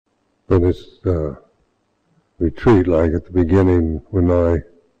in this retreat, like at the beginning when I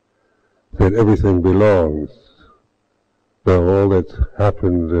said everything belongs. So all that's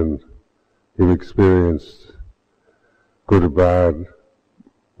happened and you've experienced, good or bad,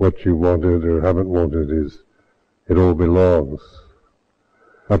 what you wanted or haven't wanted, it all belongs.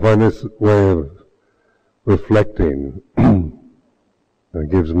 I find this way of reflecting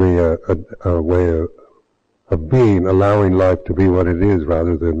gives me a way of being, allowing life to be what it is,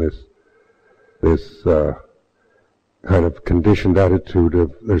 rather than this kind of conditioned attitude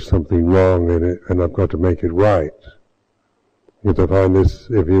of there's something wrong in it and I've got to make it right. Because I find this,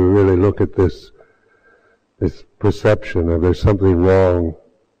 if you really look at this perception of there's something wrong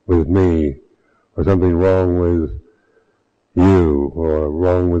with me, or something wrong with you, or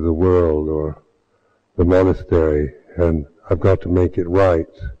wrong with the world, or the monastery, and I've got to make it right.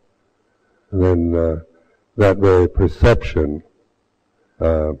 And then that very perception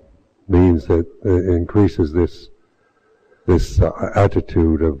means that it increases this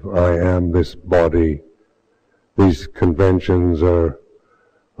attitude of I am this body, these conventions are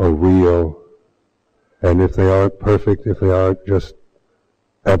real, and if they aren't perfect, if they aren't just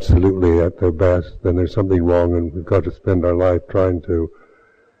absolutely at their best, then there's something wrong, and we've got to spend our life trying to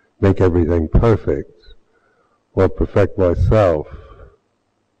make everything perfect, or perfect myself.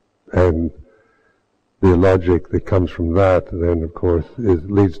 And the logic that comes from that then, of course,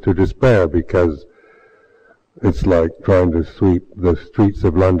 leads to despair, because it's like trying to sweep the streets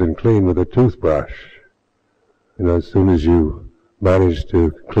of London clean with a toothbrush. You know, as soon as you manage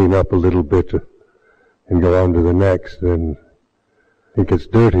to clean up a little bit and go on to the next, then it gets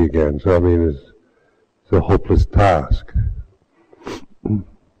dirty again. So I mean, it's a hopeless task.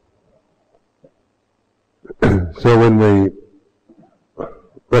 So when we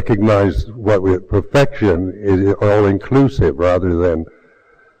recognize perfection is all inclusive rather than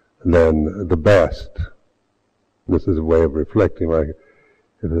the best. This is a way of reflecting, like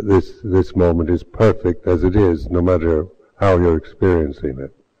this moment is perfect as it is, no matter how you're experiencing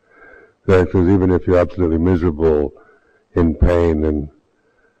it. Because even if you're absolutely miserable, in pain and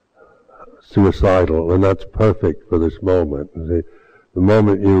suicidal, and that's perfect for this moment. The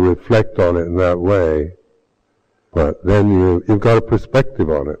moment you reflect on it in that way, but then you've got a perspective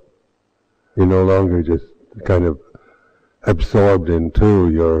on it. You're no longer just kind of absorbed into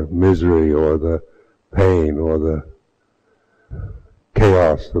your misery or the pain or the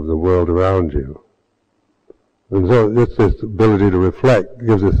chaos of the world around you. And so it's this ability to reflect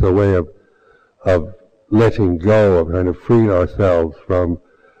gives us a way of letting go, of kind of freeing ourselves from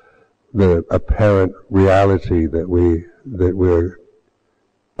the apparent reality that we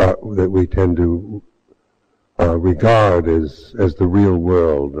tend to regard as the real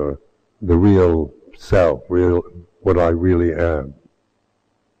world, or the real self, what I really am.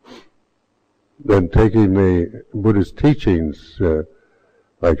 Then taking the Buddhist teachings,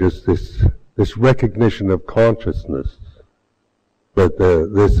 like just this recognition of consciousness, that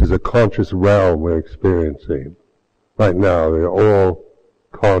this is a conscious realm we're experiencing. Right now, we're all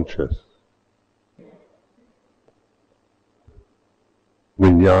conscious.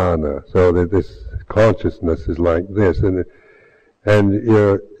 Vijnana, so that this consciousness is like this, and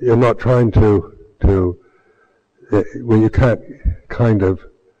you're not trying to well, you can't kind of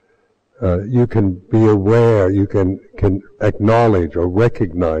you can be aware, you can acknowledge or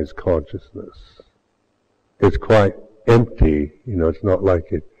recognize consciousness. It's quite empty, it's not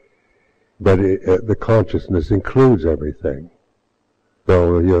like it, but the consciousness includes everything.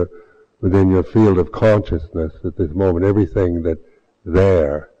 So you're within your field of consciousness at this moment, everything that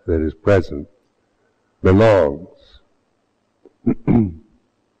is present belongs. And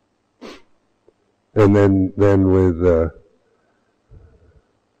then with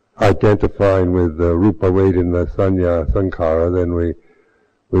identifying with Rupa Vedana Sanya Sankhara, then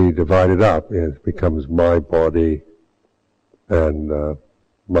we divide it up. It becomes my body and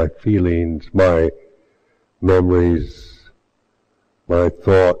my feelings, my memories, my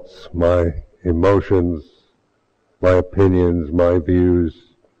thoughts, my emotions, my opinions, my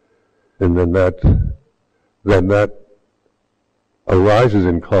views, and then that arises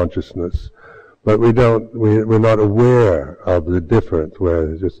in consciousness. But we're not aware of the difference, where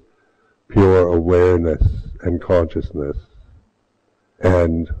there's just pure awareness and consciousness,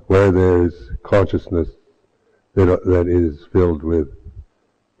 and where there's consciousness that is filled with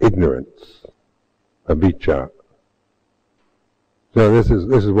ignorance, avijja. So this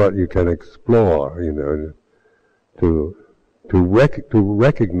is what you can explore, to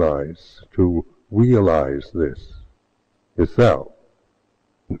recognize, to realize this yourself.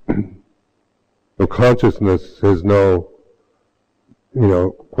 So consciousness has no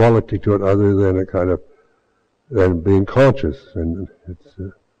quality to it other than a kind of than being conscious, and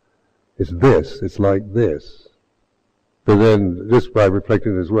it's like this. But then, just by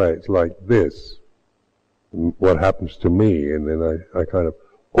reflecting this way, it's like this. What happens to me, and then I kind of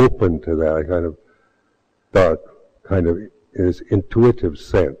open to that. I kind of start in this intuitive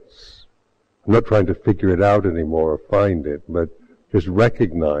sense. I'm not trying to figure it out anymore or find it, but just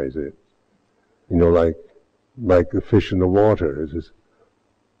recognize it. Like the fish in the water. It's just,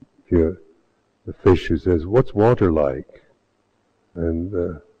 the fish who says, "What's water like?"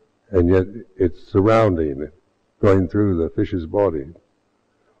 And yet it's surrounding it, going through the fish's body.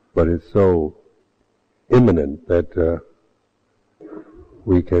 But it's so imminent that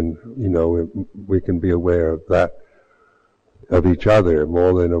we can be aware of that, of each other,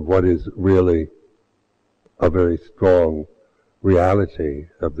 more than of what is really a very strong reality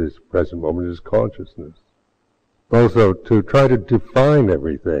of this present moment is consciousness. Also, to try to define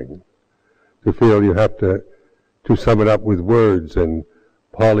everything, to feel you have to sum it up with words and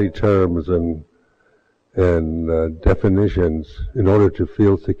Pali terms and definitions in order to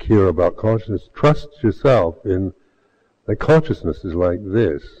feel secure about consciousness. Trust yourself in that consciousness is like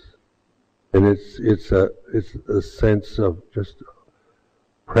this, and it's a sense of just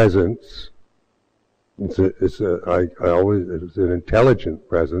presence. It's an intelligent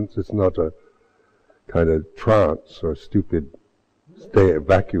presence. It's not a kind of trance or stupid state, a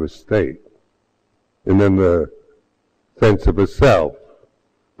vacuous state. And then the sense of a self.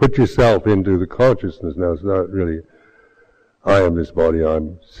 Put yourself into the consciousness. Now it's not really, I am this body,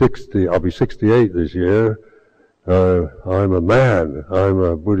 I'm 60, I'll be 68 this year. I'm a man, I'm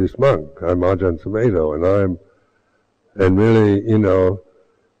a Buddhist monk, I'm Ajahn Sumedho, and really,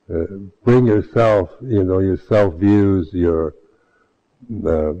 bring yourself, your self-views, your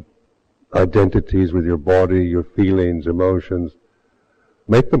identities with your body, your feelings, emotions,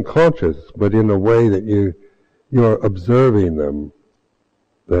 make them conscious, but in a way that you're observing them.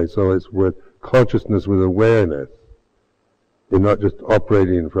 So it's with consciousness with awareness. You're not just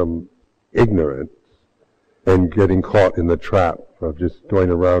operating from ignorance and getting caught in the trap of just going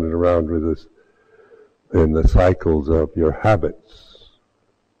around and around with this in the cycles of your habits.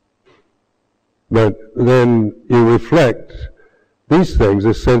 But then you reflect these things,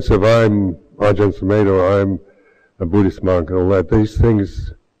 this sense of I'm Ajahn Sumedho, I'm a Buddhist monk, and all that. These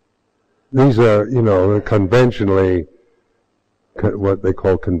things, these are, conventionally what they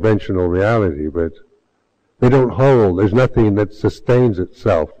call conventional reality, but they don't hold. There's nothing that sustains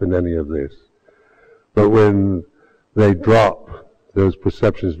itself in any of this. But when they drop, those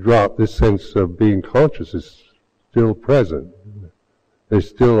perceptions drop, this sense of being conscious is still present. There's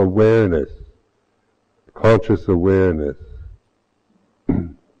still awareness, conscious awareness.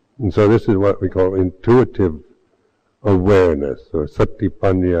 And so this is what we call intuitive awareness, or sati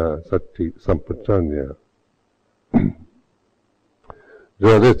panya, sati sampajanya.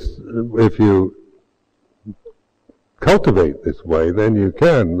 So this, if you cultivate this way, then you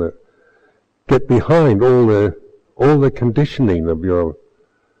can get behind all the conditioning of your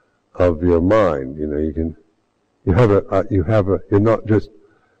mind. You're not just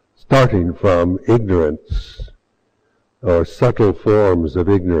starting from ignorance or subtle forms of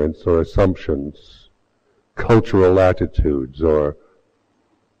ignorance or assumptions, cultural attitudes, or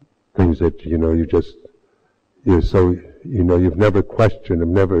things that you've never questioned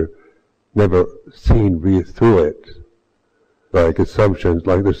and never seen through it, like assumptions,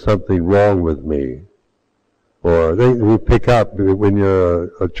 like there's something wrong with me, or we pick up when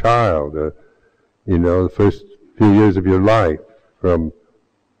you're a child, the first few years of your life, from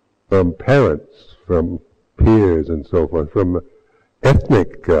parents, from peers and so forth, from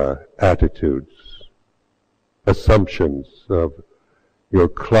ethnic attitudes, assumptions of your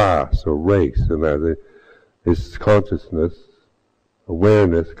class or race, and that is consciousness,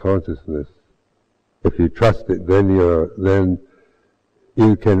 awareness, consciousness. If you trust it, then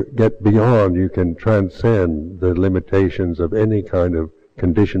you can get beyond, you can transcend the limitations of any kind of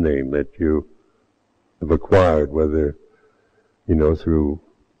conditioning that you have acquired, whether, through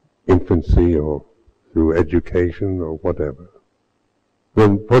infancy or through education or whatever.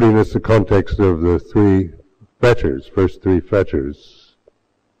 Then putting this in the context of the three fetters, first three fetters,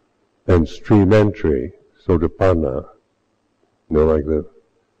 and stream entry, sotapanna, like the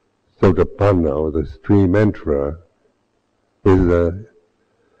sotapanna, or the stream enterer,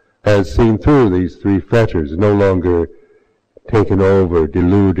 has seen through these three fetters, no longer taken over,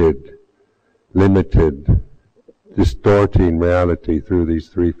 deluded, limited, distorting reality through these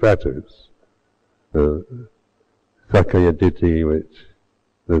three fetters. The Sakkaya Ditthi, which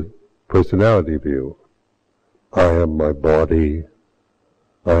the personality view. I am my body,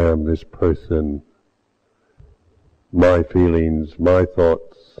 I am this person, my feelings, my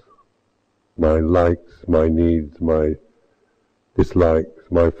thoughts, my likes, my needs, my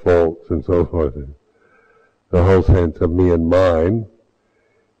dislikes, my faults, and so forth. The whole sense of me and mine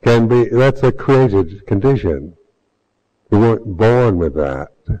can be, that's a created condition. You weren't born with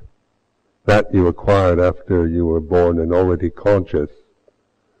that. That you acquired after you were born and already conscious.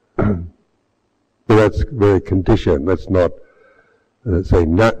 So that's very conditioned. That's not, let's say,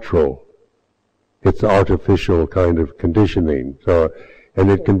 natural. It's artificial kind of conditioning. So,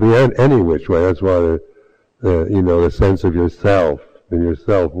 and it can be any which way. That's why the sense of yourself and your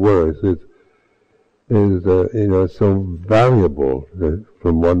self-worth is so valuable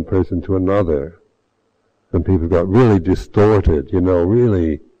from one person to another. Some people got really distorted,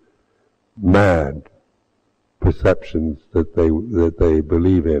 really mad perceptions that they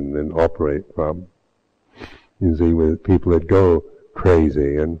believe in and operate from. You see, with people that go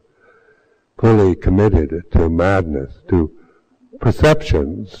crazy and fully committed to madness, to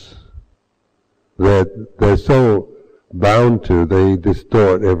perceptions that they're so bound to, they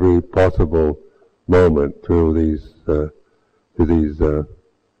distort every possible moment through these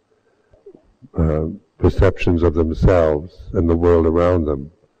perceptions of themselves and the world around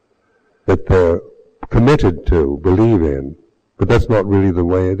them that they're committed to, believe in, but that's not really the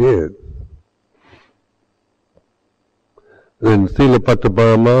way it is. Then Silapata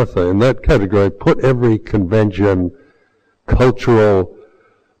Paramasa, in that category, put every convention, cultural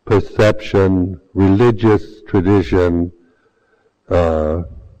perception, religious tradition,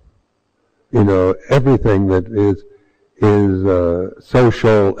 everything that is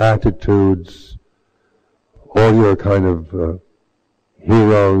social attitudes, all your kind of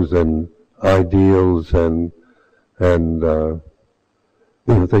heroes and ideals and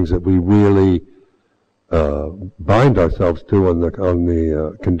things that we really bind ourselves to on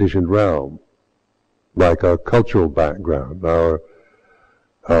the conditioned realm, like our cultural background, our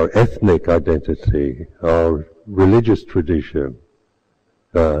ethnic identity, our religious tradition,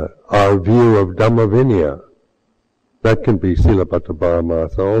 our view of Dhamma Vinaya. That can be Silapata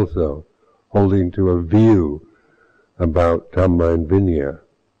Paramasa also, holding to a view about Dhamma and Vinaya,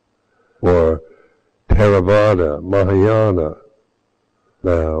 or Theravada, Mahayana,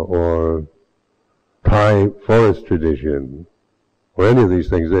 or Thai forest tradition, or any of these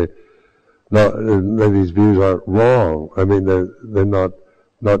things. These views aren't wrong. I mean, they're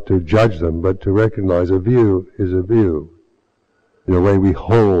not to judge them, but to recognize a view is a view. In the way we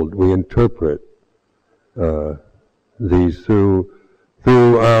hold, we interpret these through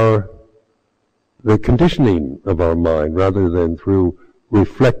the conditioning of our mind, rather than through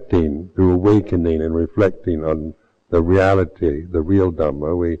reflecting, through awakening and reflecting on the reality, the real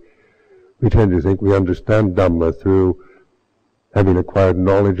Dhamma. We tend to think we understand Dhamma through having acquired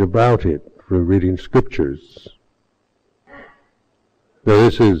knowledge about it, through reading scriptures. So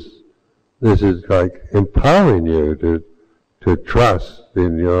this is like empowering you to trust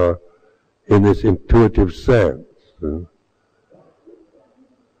in this intuitive sense,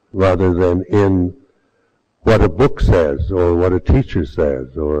 rather than in what a book says or what a teacher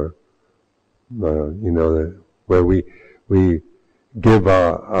says, or where we give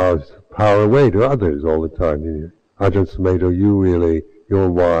our power away to others all the time. Ajahn Sumedho, you're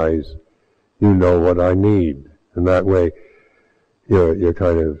wise, you know what I need, and that way you're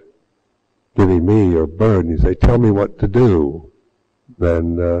kind of giving me your burden. You say, tell me what to do.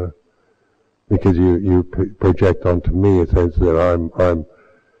 Then because you project onto me a sense that I'm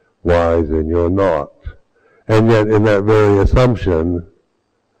wise and you're not. And yet in that very assumption,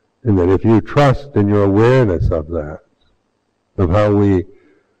 and that if you trust in your awareness of that, of how we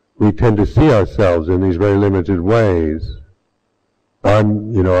tend to see ourselves in these very limited ways.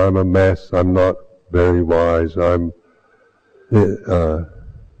 I'm a mess, I'm not very wise, I'm on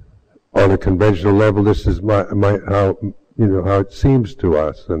a conventional level, this is how it seems to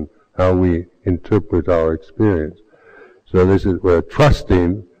us and how we interpret our experience. So we're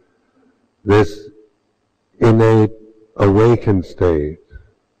trusting this innate awakened state,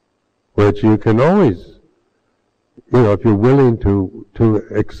 which you can always, if you're willing to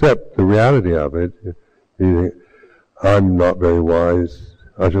accept the reality of it, you think, I'm not very wise,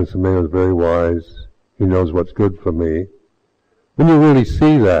 Ajahn Sumedho is very wise, he knows what's good for me. When you really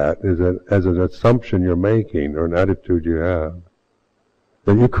see that as an assumption you're making, or an attitude you have,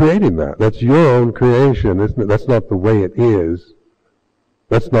 then you're creating that. That's your own creation. That's not the way it is.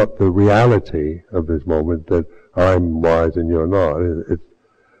 That's not the reality of this moment, that I'm wise and you're not.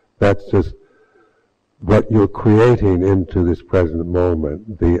 That's just what you're creating into this present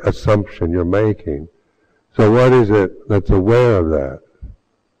moment, the assumption you're making. So what is it that's aware of that?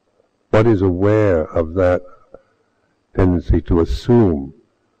 What is aware of that tendency to assume,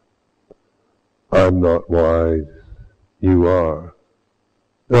 I'm not wise, you are.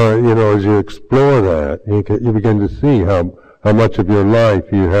 As you explore that, you begin to see how much of your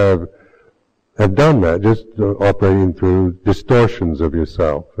life you have done that, just operating through distortions of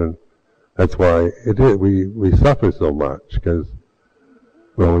yourself. And that's why we suffer so much, because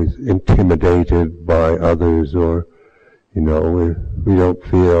we're always intimidated by others, or we don't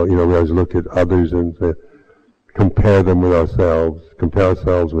feel, we always look at others and compare them with ourselves, compare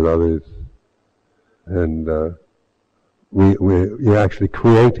ourselves with others, and we're actually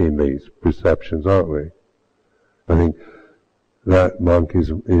creating these perceptions, aren't we? I think that monk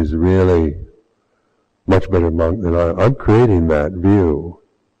is really much better monk than I'm creating that view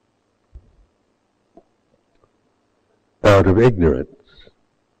out of ignorance,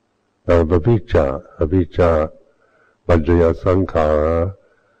 out of avijja bhajaya sankhara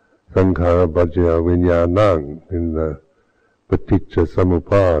bhajaya vinyanang in the paticca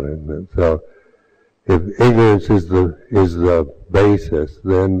samuppada. And so, if ignorance is the basis,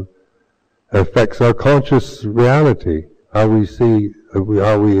 then it affects our conscious reality, how we see,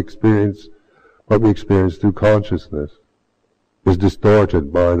 how we experience what we experience through consciousness is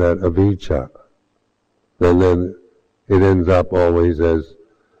distorted by that avijja. And then it ends up always as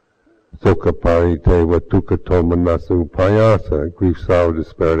sukha pariteva dukkhato manasu payasa, grief, sorrow,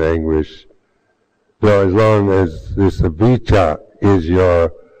 despair, and anguish. So as long as this avijja is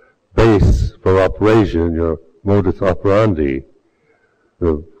your base for operation, your modus operandi,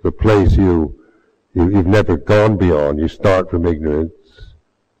 the place you've never gone beyond, you start from ignorance,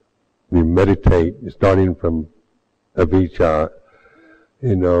 you meditate, you're starting from avijja,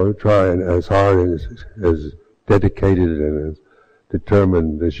 trying as hard as dedicated and as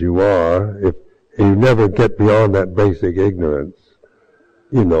determined as you are, if you never get beyond that basic ignorance,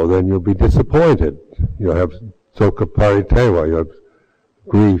 then you'll be disappointed. You'll have sukha pariteva, you'll have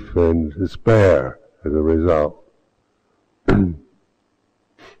grief and despair as a result.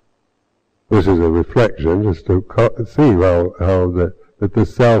 This is a reflection just to see that the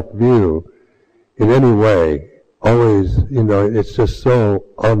self-view in any way always, it's just so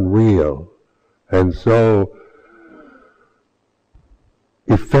unreal and so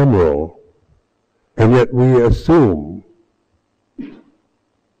ephemeral, and yet we assume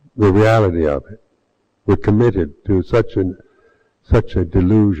the reality of it. We're committed to such a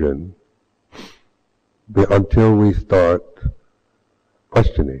delusion until we start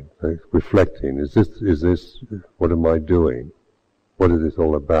questioning, reflecting. Is this, what am I doing? What is this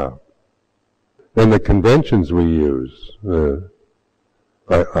all about? And the conventions we use,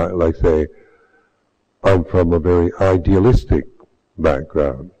 I say, I'm from a very idealistic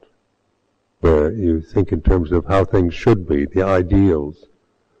background, where you think in terms of how things should be, the ideals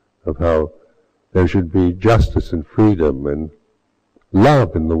of how there should be justice and freedom and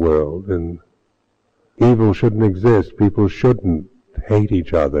love in the world, and evil shouldn't exist, people shouldn't hate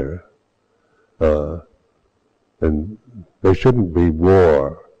each other, and there shouldn't be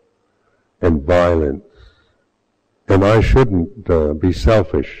war and violence, and I shouldn't be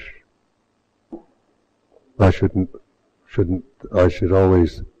selfish. I should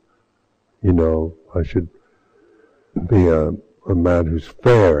always, I should be a man who's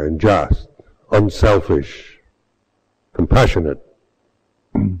fair and just, unselfish, compassionate,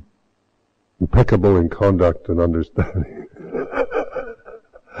 impeccable in conduct and understanding.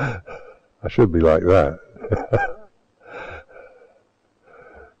 I should be like that.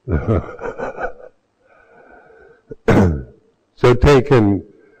 So taken,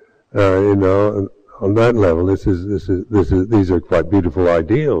 on that level, these are quite beautiful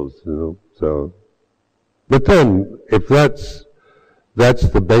ideals. So, but then if that's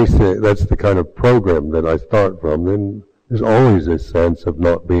the basic, that's the kind of program that I start from, then there's always this sense of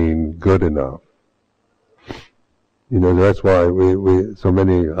not being good enough. That's why we so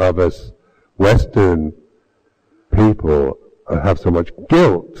many of us Western people have so much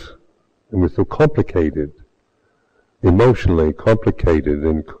guilt, and we're so complicated, emotionally complicated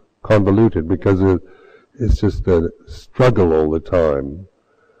and convoluted, because it's just a struggle all the time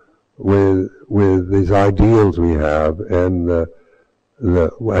with these ideals we have and the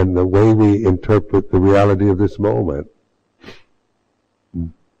way we interpret the reality of this moment.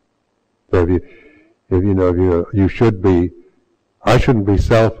 So if you should be, I shouldn't be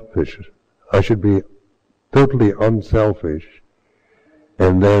selfish. I should be totally unselfish,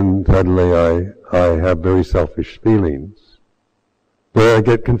 and then suddenly I have very selfish feelings. Where I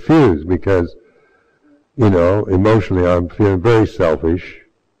get confused because, emotionally I'm feeling very selfish,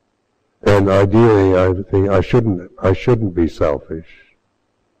 and ideally I think I shouldn't be selfish.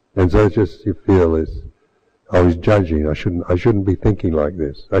 And so it's just, you feel this, always judging. I shouldn't be thinking like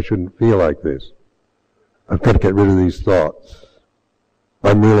this. I shouldn't feel like this. I've got to get rid of these thoughts.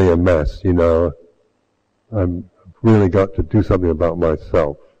 I'm really a mess, I've really got to do something about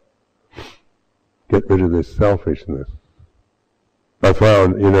myself. Get rid of this selfishness. I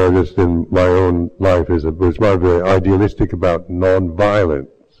found, just in my own life, was very idealistic about non-violence.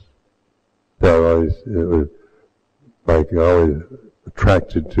 So I was always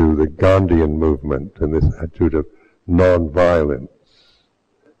attracted to the Gandhian movement and this attitude of non-violence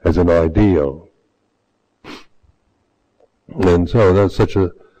as an ideal. And so that's such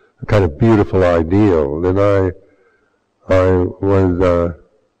a kind of beautiful ideal. Then I was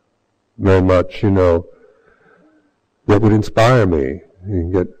very much, that would inspire me. You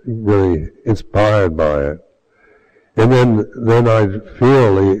get really inspired by it. And then I'd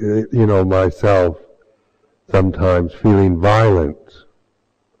feel, myself sometimes feeling violent.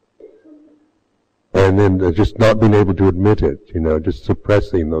 And then just not being able to admit it, just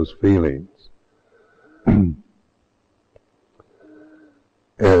suppressing those feelings.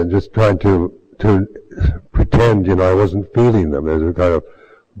 And just trying to pretend, I wasn't feeling them. There's a kind of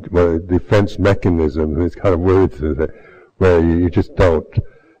defense mechanism, these kind of words where you just don't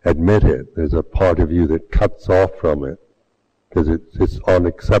admit it. There's a part of you that cuts off from it because it's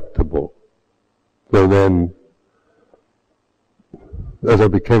unacceptable. So then, as I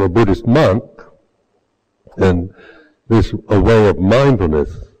became a Buddhist monk, and a way of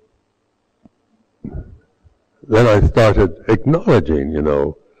mindfulness, then I started acknowledging,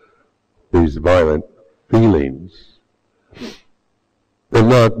 these violent feelings, and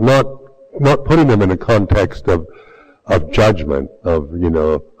not putting them in a context of judgment, of,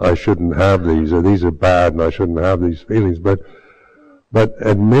 I shouldn't have these, or these are bad and I shouldn't have these feelings, but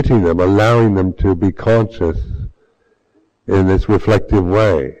admitting them, allowing them to be conscious in this reflective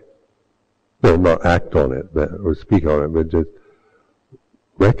way. Not act on it, or speak on it, but just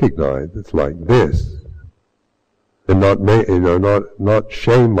recognize it's like this. And not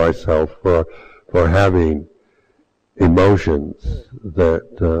shame myself for having emotions that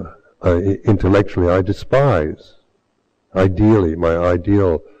intellectually I despise. Ideally, my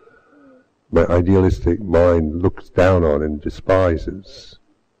idealistic mind looks down on and despises.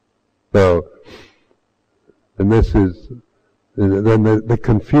 So, and this is, then the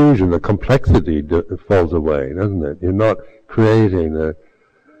confusion, the complexity falls away, doesn't it? You're not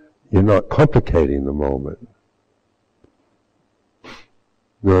you're not complicating the moment.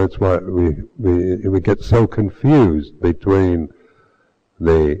 That's why we get so confused between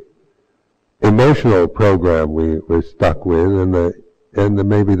the emotional program we're stuck with and the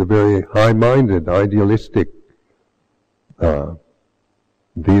maybe the very high-minded, idealistic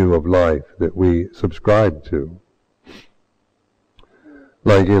view of life that we subscribe to.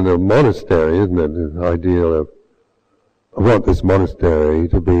 Like in a monastery, isn't it? The ideal of, I want this monastery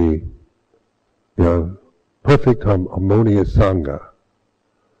to be, perfect harmonious Sangha,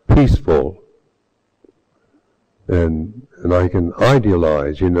 peaceful, and I can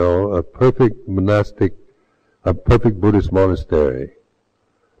idealize, a perfect Buddhist monastery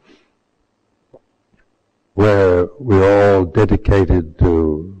where we're all dedicated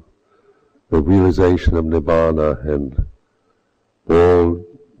to the realization of nibbana and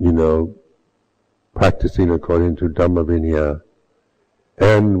all, practicing according to Dhamma Vinaya,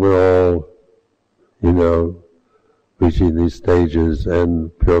 and we're all, reaching these stages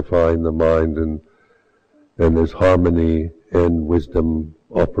and purifying the mind, and there's harmony and wisdom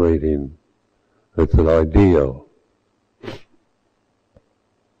operating. That's an ideal.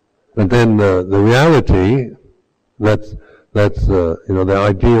 But then the reality, that's the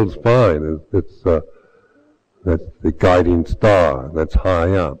ideal's fine. That's the guiding star. That's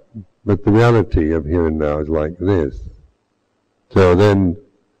high up. But the reality of here and now is like this. So then,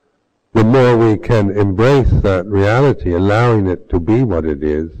 the more we can embrace that reality, allowing it to be what it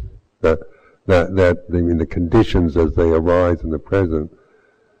is, the conditions as they arise in the present,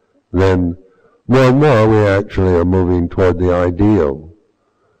 then more and more we actually are moving toward the ideal.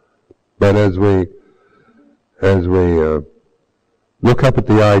 But as we look up at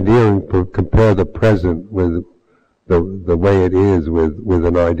the ideal and compare the present with the way it is with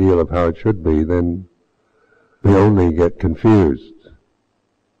an ideal of how it should be, then we only get confused.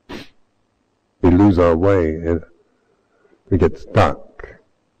 We lose our way and we get stuck.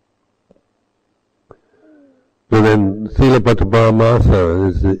 So then, Sila Paramasa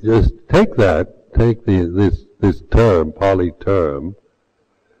is just take this term, Pali term,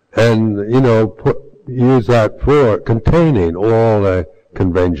 and use that for containing all the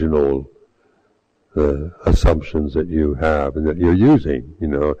conventional the assumptions that you have and that you're using.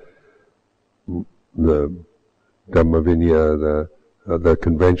 The Dhamma Vinaya, the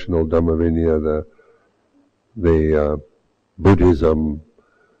conventional Dhamma Vinaya, the Buddhism,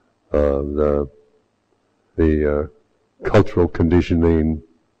 the cultural conditioning,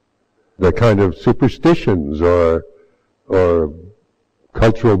 the kind of superstitions or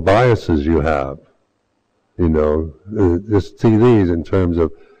cultural biases you have. Just see these in terms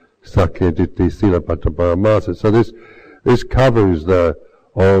of Sakya Ditti Sila Paramasa. So this covers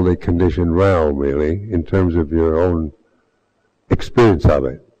all the conditioned realm, really, in terms of your own experience of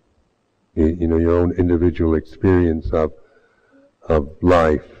it. Your own individual experience of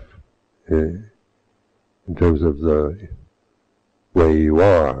life, in terms of the way you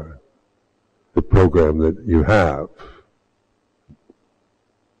are, the program that you have.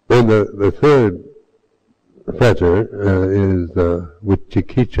 Then the third fetter is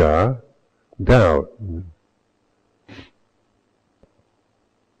Vicikicca, doubt,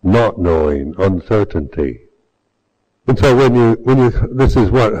 not knowing, uncertainty. And so when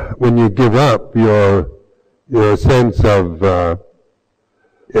you give up your sense of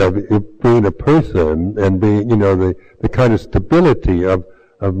being a person and being, the kind of stability of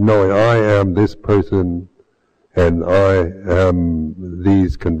knowing I am this person and I am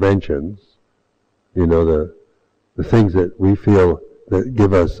these conventions, the things that we feel that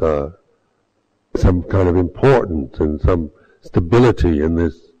give us some kind of importance and some stability in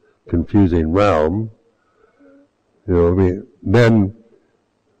this confusing realm, then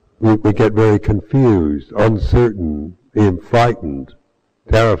we get very confused, uncertain, being frightened,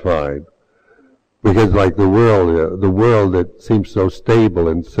 terrified, because like the world that seems so stable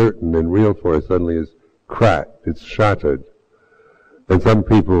and certain and real for us suddenly is cracked, it's shattered. And some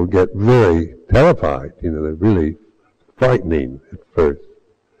people get very terrified, they're really frightening at first.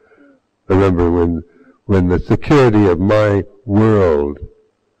 I remember when the security of my world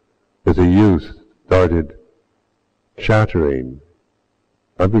as a youth started shattering,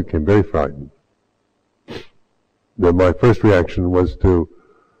 I became very frightened. My first reaction was to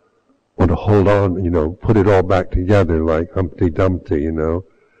want to hold on, put it all back together like Humpty Dumpty,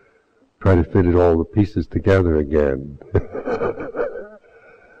 try to fit all the pieces together again.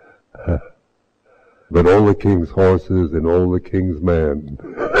 But all the king's horses and all the king's men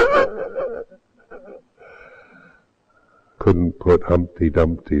couldn't put Humpty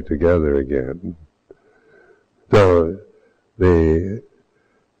Dumpty together again. So the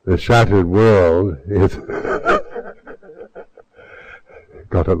shattered world is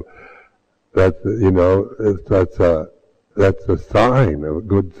that's a sign, a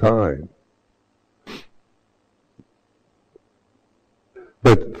good sign.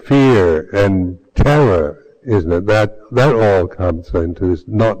 But fear and terror, isn't it? That all comes into this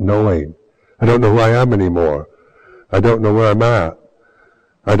not knowing. I don't know who I am anymore. I don't know where I'm at.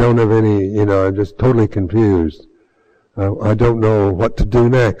 I don't have any, I'm just totally confused. I don't know what to do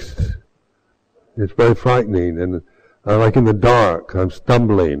next. It's very frightening, and like in the dark, I'm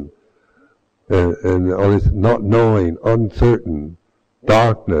stumbling, and all this not knowing, uncertain,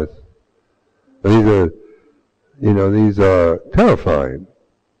 darkness. These are terrifying.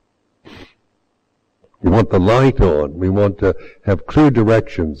 We want the light on. We want to have clear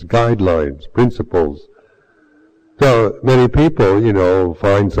directions, guidelines, principles. So many people,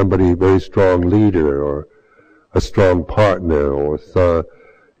 find somebody, a very strong leader or a strong partner or,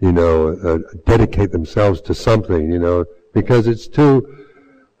 dedicate themselves to something, because it's too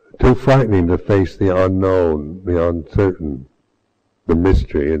frightening to face the unknown, the uncertain, the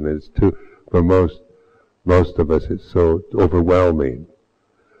mystery, and it's for most of us, it's so overwhelming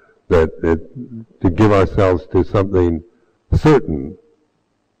that to give ourselves to something certain,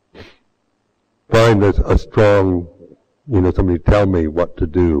 find a strong, somebody tell me what to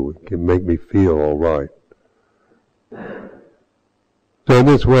do, it can make me feel all right. So in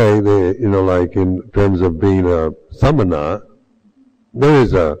this way, like in terms of being a samana, there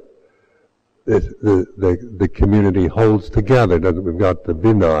is the community holds together, doesn't it? We've got the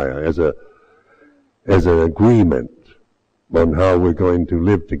Vinaya as an agreement on how we're going to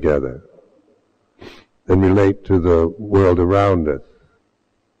live together and relate to the world around us.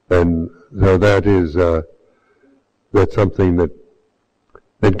 And so that's something that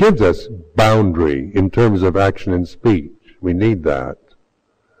gives us boundary in terms of action and speech. We need that.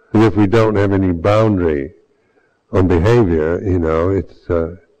 And if we don't have any boundary on behavior, it's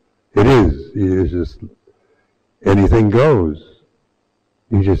just anything goes.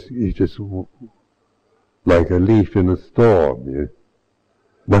 You just like a leaf in a storm.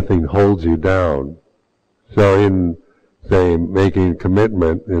 Nothing holds you down. So in say, making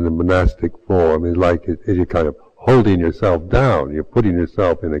commitment in the monastic form is like you're kind of holding yourself down. You're putting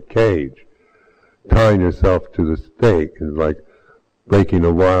yourself in a cage, tying yourself to the stake. It's like breaking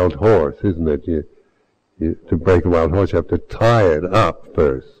a wild horse, isn't it? To break a wild horse, you have to tie it up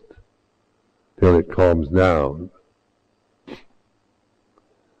first till it calms down.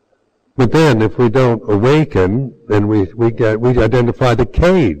 But then, if we don't awaken, then we identify the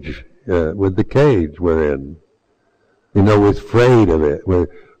cage with the cage we're in. We're afraid of it. We're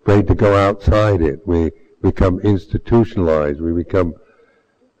afraid to go outside it. We become institutionalized. We become,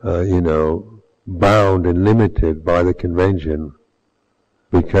 bound and limited by the convention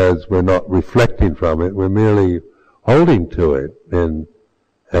because we're not reflecting from it. We're merely holding to it, and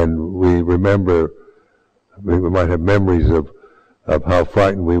we remember. We might have memories of how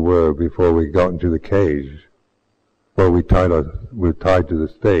frightened we were before we got into the cage, where we're tied to the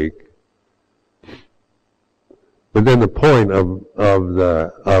stake. But then the point of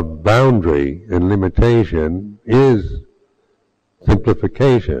boundary and limitation is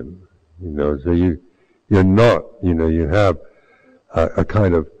simplification. So you're not. You have a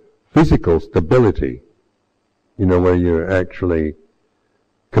kind of physical stability. Where you're actually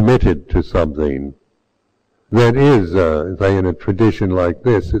committed to something. That is, say, in a tradition like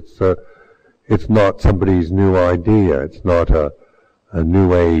this, it's not somebody's new idea. It's not a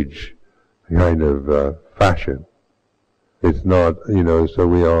new age kind of fashion. It's not, so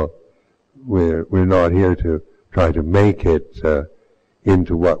we're not here to try to make it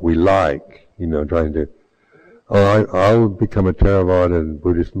into what we like. Trying to, I'll become a Theravada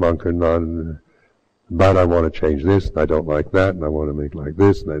Buddhist monk or nun, but I want to change this, and I don't like that, and I want to make like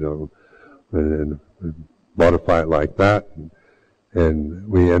this, and I don't, and modify it like that, and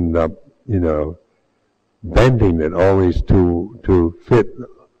we end up, bending it always to fit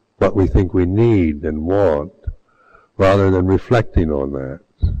what we think we need and want, rather than reflecting on that,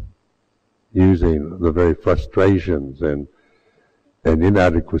 using the very frustrations and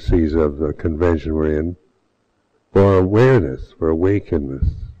inadequacies of the convention we're in for awareness, for awakeness.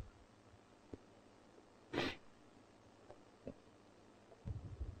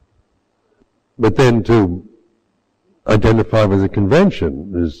 But then to identify with the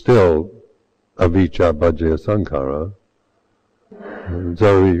convention is still avijja paccaya sankhara. And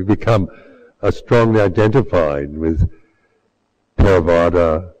so you become strongly identified with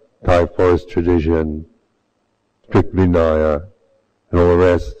Theravada, Thai forest tradition, strict Vinaya, and all the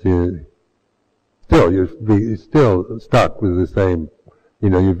rest. You're still stuck with the same,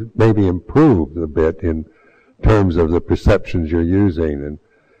 you've maybe improved a bit in terms of the perceptions you're using, and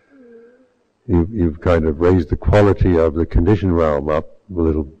you've kind of raised the quality of the conditioned realm up a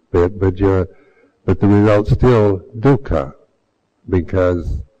little bit, but the result's still dukkha,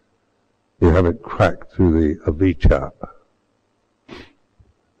 because you haven't cracked through the avijja.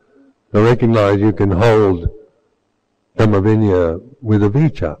 So recognize you can hold Dhamma Vinaya with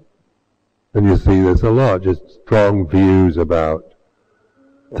avijja. And you see there's a lot, just strong views about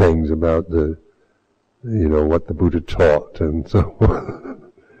things, about the, what the Buddha taught and so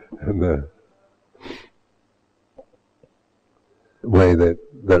on. And the way that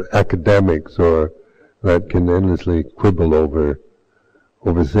academics or that can endlessly quibble over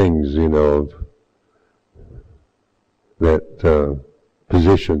things, that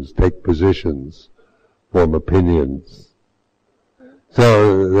take positions, form opinions.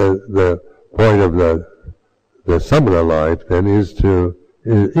 So the point of the samana life then is to,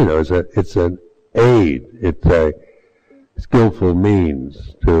 it's an aid, it's a skillful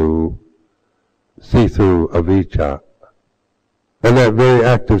means to see through avijja. And that very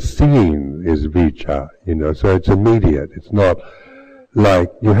act of seeing is vijja, so it's immediate. It's not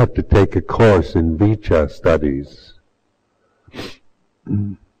like you have to take a course in vijja studies.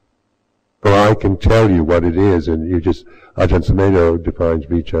 Or I can tell you what it is, and Ajahn Sumedho defines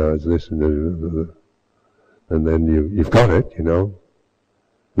vijja as this, and then you've got it, Now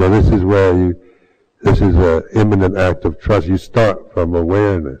this is where this is an imminent act of trust. You start from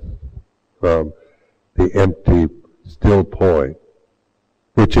awareness, from the empty, still point,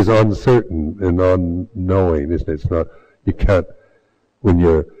 which is uncertain and unknowing, isn't it? It's not, you can't, when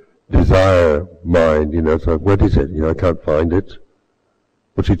your desire mind, it's like, what is it? I can't find it.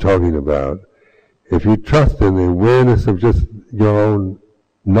 What's he talking about? If you trust in the awareness of just your own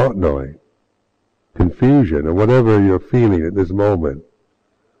not knowing, confusion, or whatever you're feeling at this moment,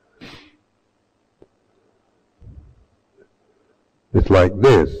 it's like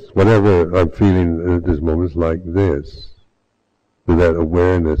this. Whatever I'm feeling at this moment is like this. So that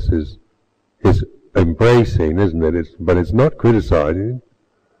awareness is embracing, isn't it? But it's not criticizing.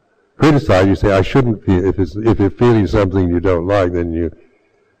 criticize, you say, I shouldn't feel, if you're feeling something you don't like, then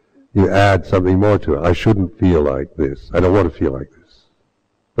you add something more to it. I shouldn't feel like this. I don't want to feel like this.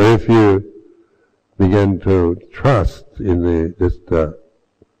 But if you begin to trust in just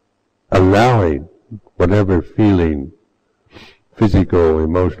allowing whatever feeling, physical,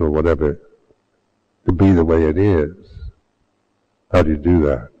 emotional, whatever, to be the way it is, how do you do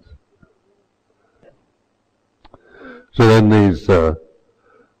that? So then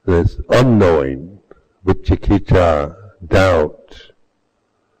this unknowing, vicikicca, doubt,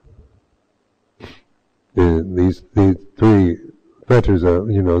 these three fetters are,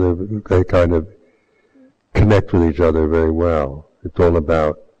 they kind of connect with each other very well. It's all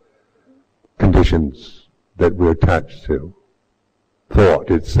about conditions that we're attached to. Thought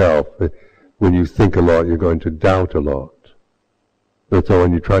itself. When you think a lot, you're going to doubt a lot. And so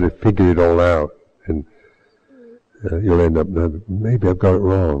when you try to figure it all out, and you'll end up, maybe I've got it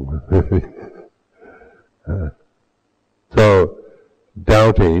wrong. So,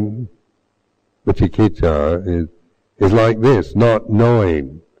 doubting, vicikicca, is like this, not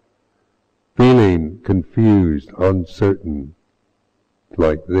knowing, feeling confused, uncertain,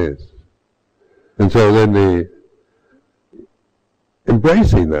 like this. And so then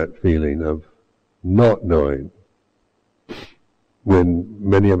embracing that feeling of not knowing, when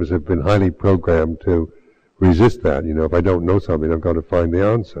many of us have been highly programmed to resist that. If I don't know something, I've got to find the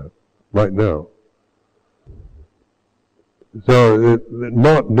answer right now. So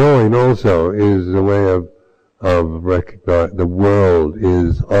not knowing also is a way of recognizing the world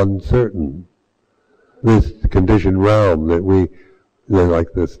is uncertain. This conditioned realm that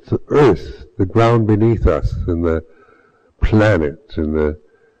like this earth, the ground beneath us, and the planet, and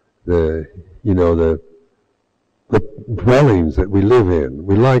the dwellings that we live in.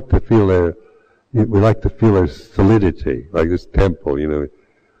 We like to feel their solidity, like this temple,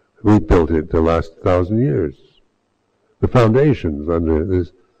 we built it the last 1,000 years. The foundations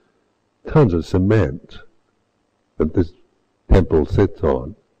there's tons of cement that this temple sits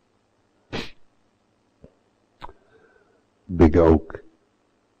on. Big oak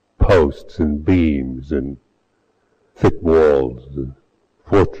posts and beams and thick walls, and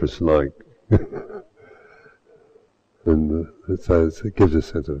fortress-like. And it gives a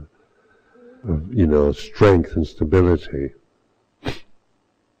sense of strength and stability.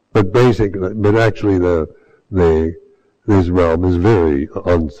 But actually this realm is very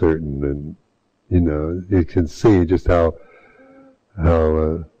uncertain, and you can see just how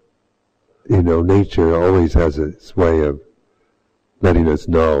nature always has its way of letting us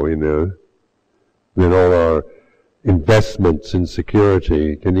know, that all our investments in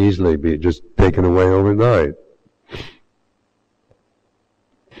security can easily be just taken away overnight.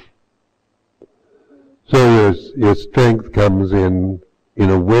 So your strength comes in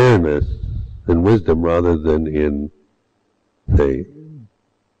awareness and wisdom rather than in, say,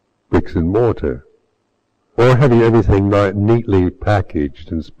 bricks and mortar. Or having everything neatly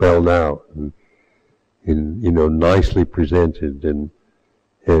packaged and spelled out and nicely presented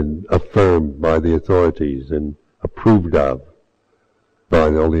and affirmed by the authorities and approved of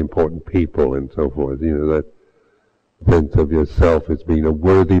by all the important people and so forth. That sense of yourself as being a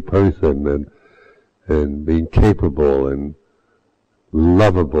worthy person and being capable and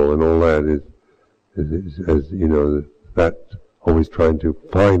lovable and all that is that always trying to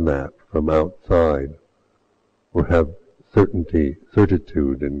find that from outside or have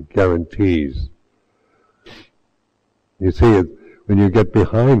certitude and guarantees. You see, when you get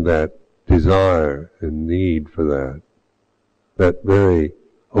behind that desire and need for that very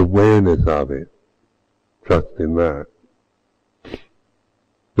awareness of it, trust in that.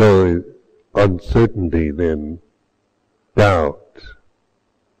 So uncertainty then, doubt,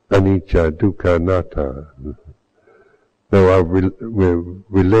 anicca, dukkha, anatta. So we're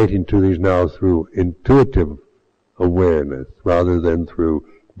relating to these now through intuitive awareness rather than through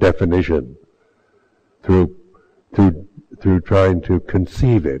definition, through trying to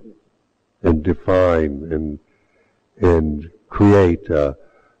conceive it and define and create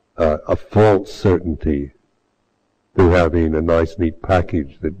a false certainty through having a nice neat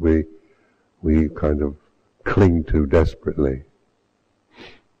package that we kind of cling to desperately.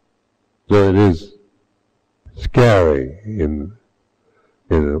 So it is scary in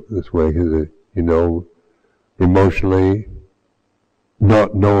this way, emotionally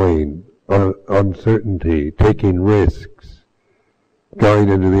not knowing, uncertainty, taking risks, going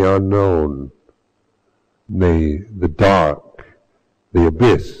into the unknown, the dark, the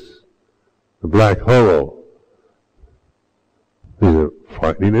abyss, the black hole. These are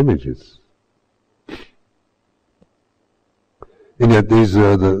frightening images. And yet this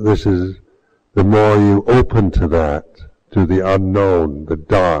is the more you open to that, to the unknown, the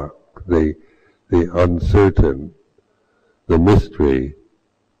dark, the uncertain, the mystery,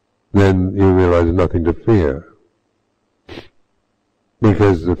 then you realize there's nothing to fear.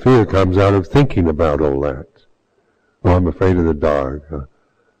 Because the fear comes out of thinking about all that. Oh, I'm afraid of the dark.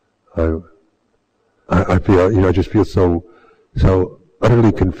 I feel, I just feel so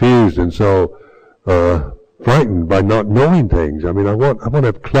utterly confused and so frightened by not knowing things. I mean, I want to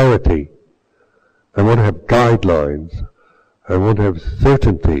have clarity. I want to have guidelines. I want to have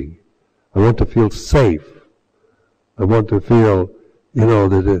certainty. I want to feel safe. I want to feel,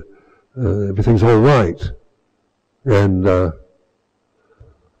 that everything's all right. And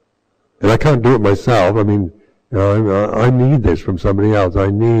I can't do it myself. I mean, I need this from somebody else. I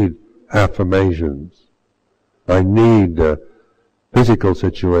need affirmations. I need physical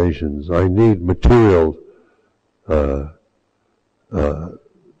situations. I need material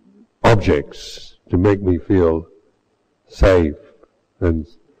objects to make me feel safe and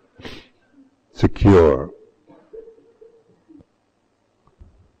secure.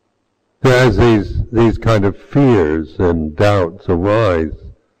 As these kind of fears and doubts arise,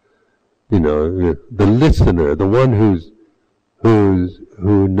 the listener, the one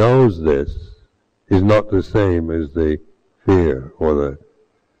who knows this, is not the same as the fear or the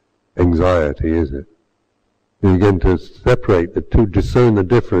anxiety, is it? You begin to separate the two, discern the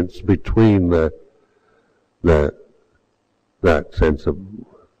difference between that sense of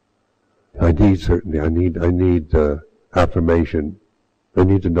I need certainty, I need affirmation, I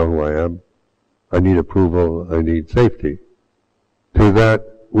need to know who I am, I need approval, I need safety, to that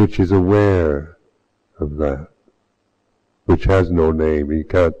which is aware of that, which has no name. You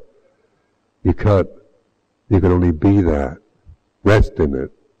can only be that. Rest in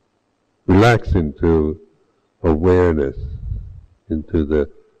it. Relax into awareness, into the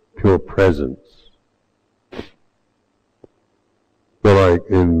pure presence. So like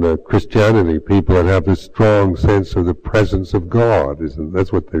in Christianity, people that have this strong sense of the presence of God,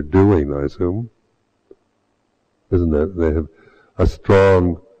 that's what they're doing, I assume? Isn't it? They have a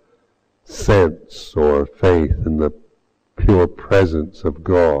strong sense or faith in the pure presence of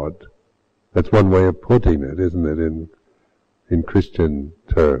God. That's one way of putting it, isn't it, in Christian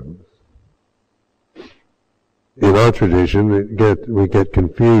terms. In our tradition, we get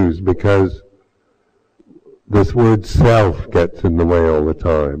confused because this word self gets in the way all the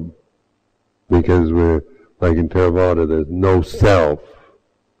time. Because we're, like in Theravada, there's no self.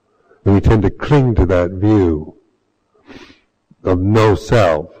 And we tend to cling to that view of no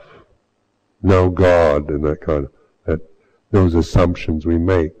self, no God, and that kind of, those assumptions we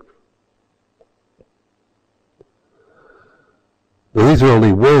make. Now, these are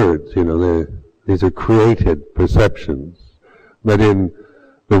only words, these are created perceptions. But in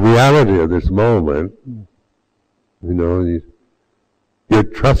the reality of this moment, you're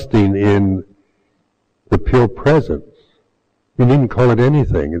trusting in the pure presence. You needn't call it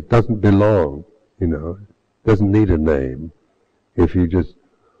anything. It doesn't belong, it doesn't need a name if you just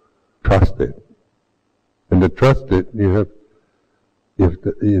trust it. And to trust it, you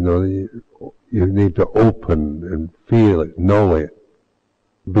need to open and feel it, know it,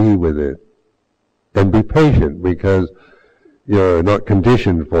 be with it, and be patient, because you're not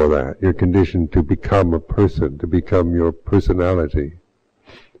conditioned for that. You're conditioned to become a person, to become your personality.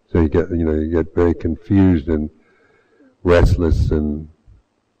 So you get very confused and restless, and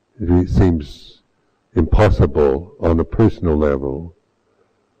it seems impossible on a personal level.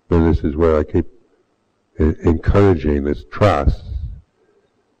 So this is where I keep encouraging this trust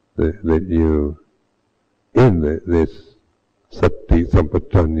that you, in this sati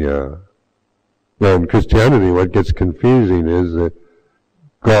sampajanya. Now in Christianity, what gets confusing is that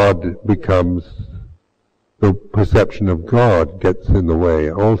God becomes, the perception of God gets in the way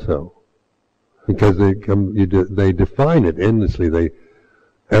also. Because they define it endlessly, they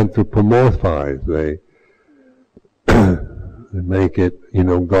anthropomorphize, they make it,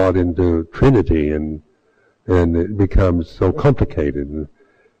 God into Trinity, and it becomes so complicated. And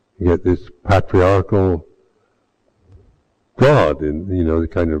you get this patriarchal God, and the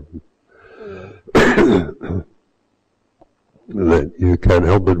kind of that you can't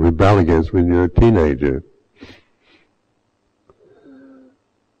help but rebel against when you're a teenager.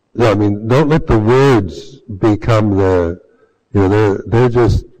 No, don't let the words become they're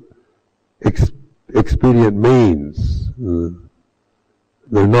just expedient means.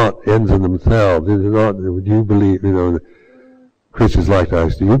 They're not ends in themselves. They're not, do you believe, Christians like to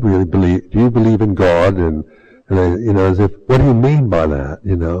ask, do you believe in God? And as if, what do you mean by that?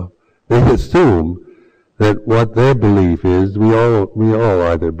 They assume that what their belief is, we all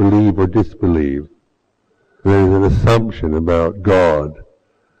either believe or disbelieve. There is an assumption about God,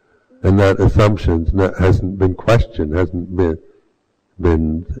 and that assumption hasn't been questioned, hasn't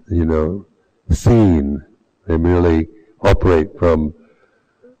been seen. They merely operate from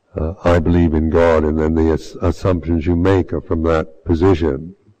I believe in God, and then the assumptions you make are from that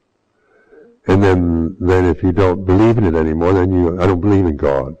position. And then if you don't believe in it anymore, then I don't believe in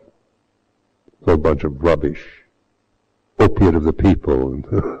God. It's a bunch of rubbish. Opiate of the people.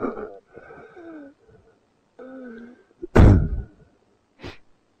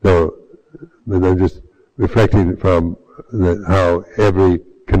 So, I'm just reflecting from how every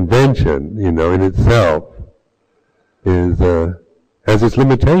convention, in itself has its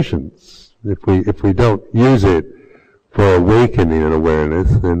limitations. If we don't use it for awakening and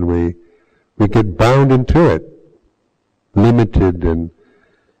awareness, then we get bound into it, limited and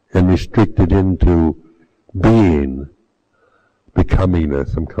restricted into becoming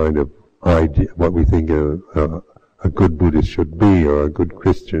some kind of idea, what we think a good Buddhist should be or a good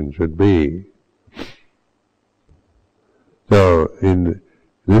Christian should be. So in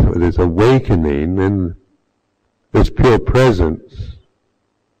this awakening, and this pure presence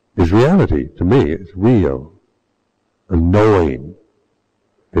is reality to me. It's real, a knowing.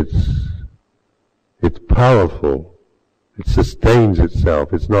 It's powerful. It sustains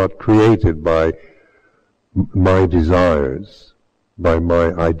itself. It's not created by my desires, by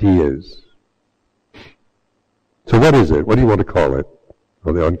my ideas. So what is it? What do you want to call it?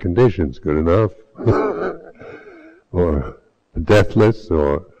 Well, the unconditioned's good enough. Or the deathless,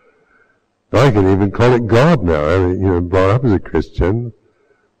 or I can even call it God now. I mean, brought up as a Christian,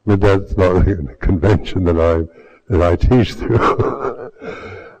 but that's not the convention that I teach through.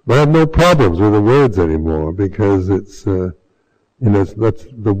 But I have no problems with the words anymore, because it's that's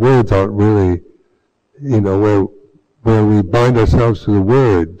the words aren't really where we bind ourselves to the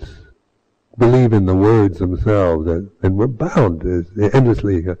words, believe in the words themselves, and we're bound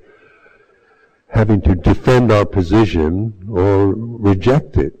endlessly having to defend our position or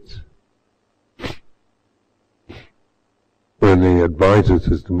reject it. When the advisor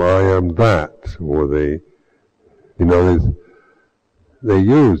says to me, I am that, or they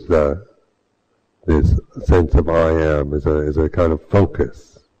use this sense of I am as a kind of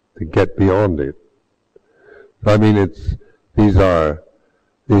focus to get beyond it. I mean, these are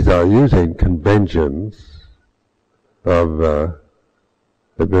using conventions of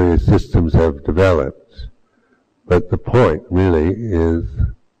that various systems have developed, but the point really is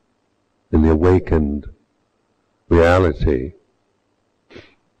in the awakened reality.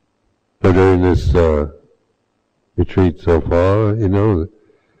 So during this retreat so far,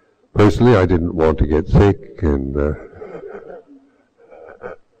 personally I didn't want to get sick, and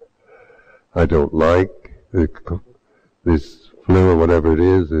I don't like this flu or whatever it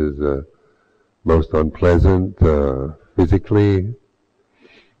is most unpleasant physically,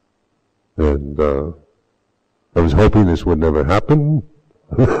 and I was hoping this would never happen.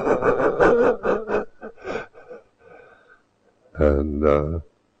 And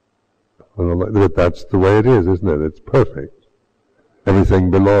but that's the way it is, isn't it? It's perfect.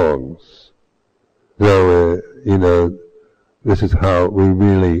 Everything belongs. So, this is how we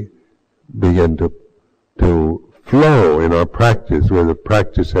really begin to flow in our practice, where the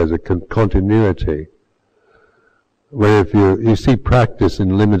practice has a continuity. Where if you see practice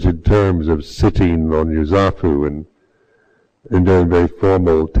in limited terms of sitting on your zafu and doing very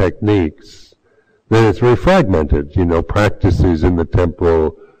formal techniques, then it's very fragmented. Practices in the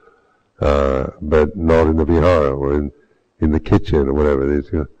temple, but not in the vihara or in the kitchen or whatever it is.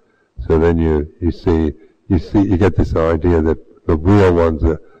 So then you get this idea that the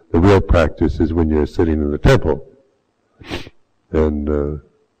real practice is when you're sitting in the temple, and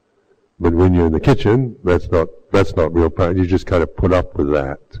but when you're in the kitchen, that's not real practice. You just kind of put up with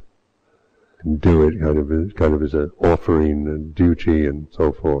that and do it kind of as an offering and duty and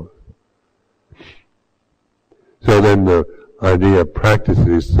so forth. So then the idea of practice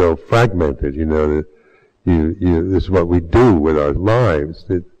is so fragmented, that this is what we do with our lives,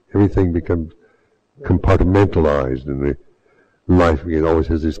 that everything becomes compartmentalized, and the life always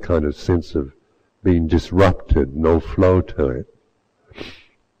has this kind of sense of being disrupted, no flow to it.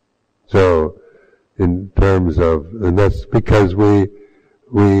 So, in terms of, and that's because we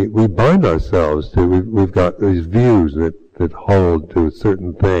bind ourselves to, we've got these views that hold to a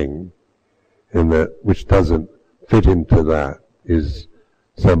certain thing, and that which doesn't fit into that is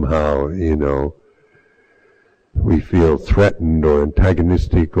somehow, we feel threatened or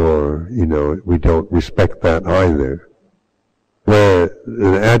antagonistic, or, we don't respect that either. where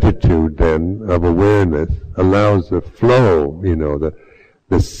an attitude then of awareness allows the flow,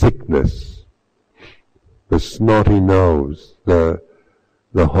 the sickness, the snotty nose, the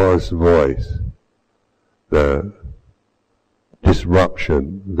hoarse voice, the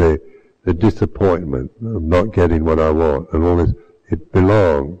disruption, the disappointment of not getting what I want, and all this, it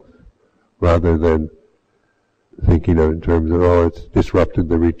belongs, rather than thinking of it in terms of, it's disrupted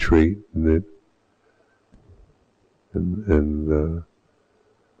the retreat, and on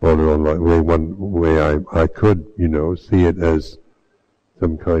and on, like one way I could, see it as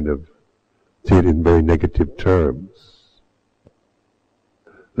some kind of, see it in very negative terms.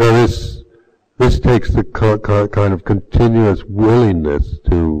 Now this takes the kind of continuous willingness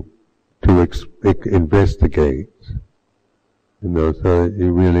to investigate, so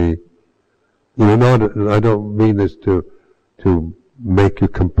you really, I don't mean this to make you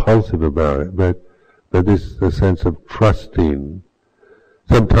compulsive about it, but this a sense of trusting.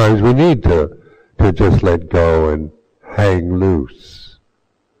 Sometimes we need to just let go and hang loose,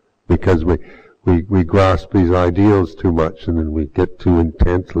 because we grasp these ideals too much, and then we get too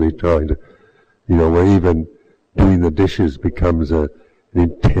intensely trying to, where even doing the dishes becomes an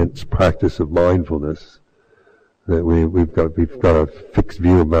intense practice of mindfulness. That we've got a fixed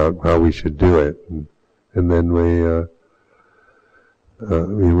view about how we should do it, and then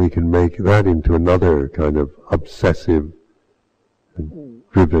we can make that into another kind of obsessive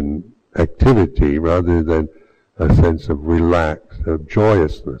driven activity, rather than a sense of relax, of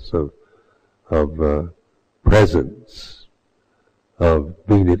joyousness, of presence, of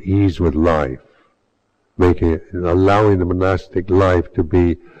being at ease with life, allowing the monastic life to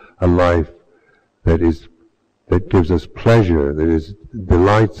be a life that gives us pleasure, that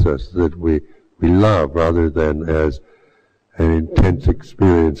delights us, that we love, rather than as an intense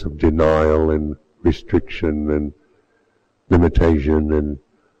experience of denial and restriction and limitation and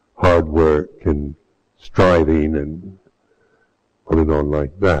hard work and striving and on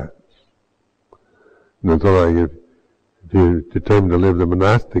like that. And so if you're determined to live the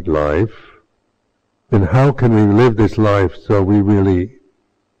monastic life, then how can we live this life so we really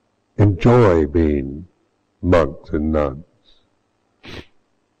enjoy being monks and nuns?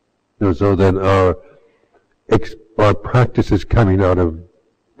 So then our practice is coming out of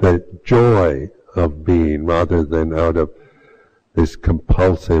the joy of being, rather than out of this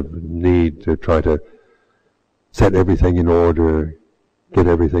compulsive need to try to set everything in order, get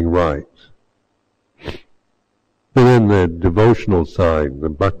everything right. And then the devotional side, the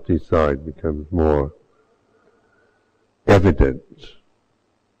bhakti side, becomes more evident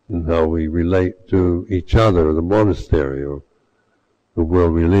in how we relate to each other, or the monastery, or the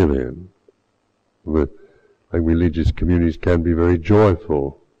world we live in. Like religious communities can be very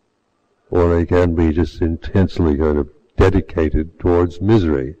joyful, or they can be just intensely kind of dedicated towards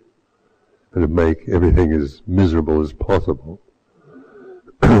misery, and to make everything as miserable as possible.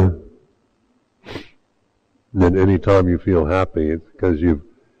 Then any time you feel happy, it's because you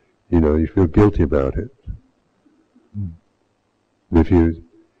feel guilty about it. If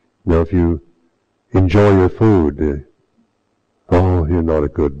you enjoy your food, you're not a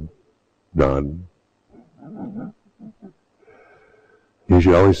good nun. You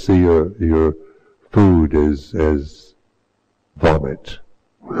should always see your food as vomit.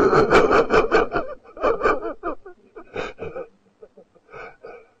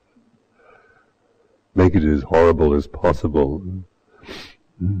 Make it as horrible as possible.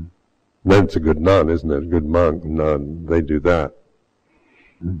 Then it's a good nun, isn't it? A good monk, nun. They do that.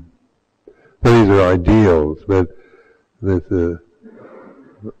 These are ideals, but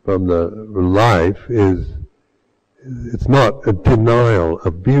from the life it's not a denial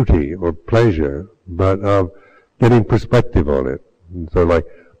of beauty or pleasure, but of getting perspective on it. And so, like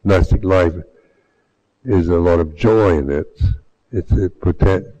monastic life is a lot of joy in it.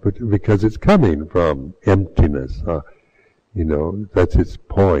 Because it's coming from emptiness. That's its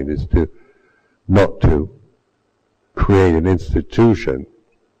point, is not to create an institution,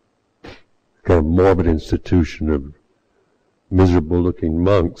 a kind of morbid institution of miserable-looking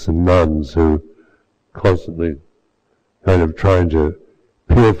monks and nuns who constantly kind of trying to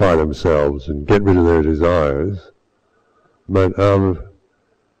purify themselves and get rid of their desires, but of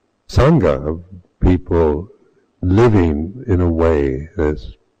Sangha, of people living in a way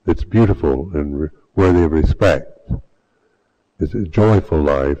that's beautiful and worthy of respect. It's a joyful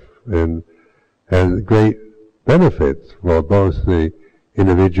life and has great benefits for both the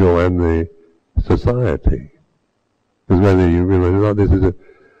individual and the society. Because whether you realize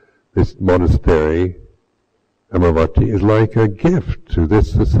this monastery, Amaravati, is like a gift to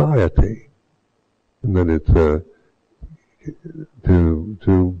this society, and that it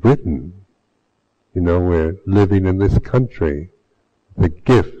to Britain. We're living in this country. The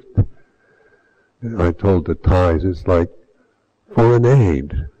gift. I told the Thais, it's like foreign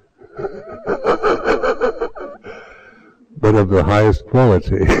aid, but of the highest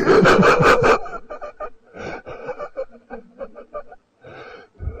quality.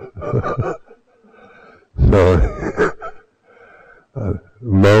 So,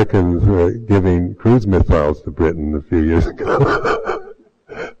 Americans were giving cruise missiles to Britain a few years ago.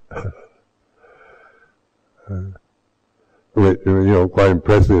 With, quite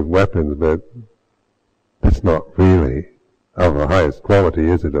impressive weapons, but it's not really of the highest quality,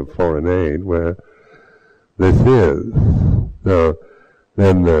 is it, of foreign aid, where this is. So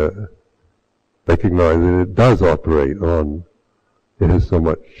then recognize that it does operate on, it has so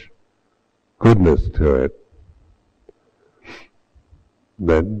much goodness to it,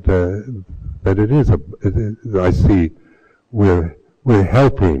 that it is I see we're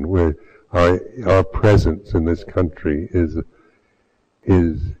helping, our presence in this country is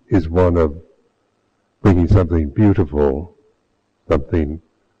one of bringing something beautiful, something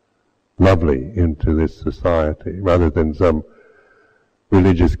lovely into this society, rather than some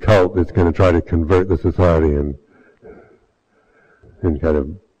religious cult that's going to try to convert the society and kind of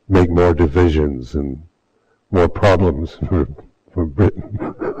make more divisions and more problems for Britain.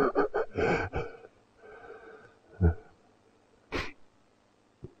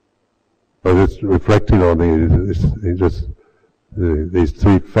 I was just reflecting on these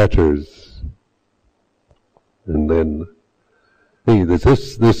three fetters, and then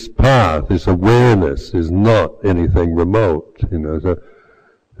this path, this awareness, is not anything remote. So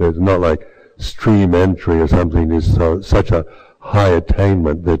it's not like stream entry or something is such a high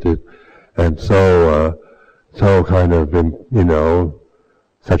attainment that it, and so kind of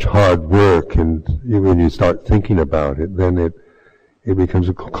such hard work, and when you start thinking about it, then it becomes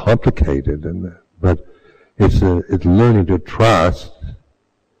complicated, but it's learning to trust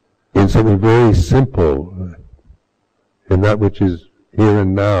in something very simple, in that which is here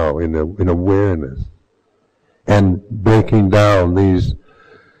and now, in awareness, and breaking down these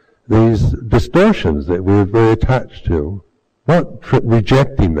distortions that we're very attached to, not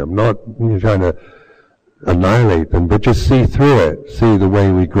rejecting them, not trying to annihilate them, but just see through it, see the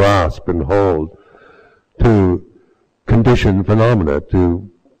way we grasp and hold to conditioned phenomena, to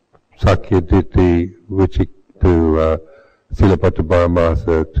Sakya Ditti, to Silabbata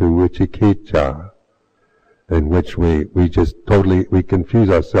Paramasa, to Vicikicca, in which we just totally, we confuse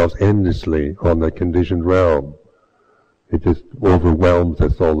ourselves endlessly on the conditioned realm. It just overwhelms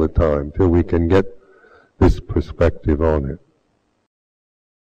us all the time till we can get this perspective on it.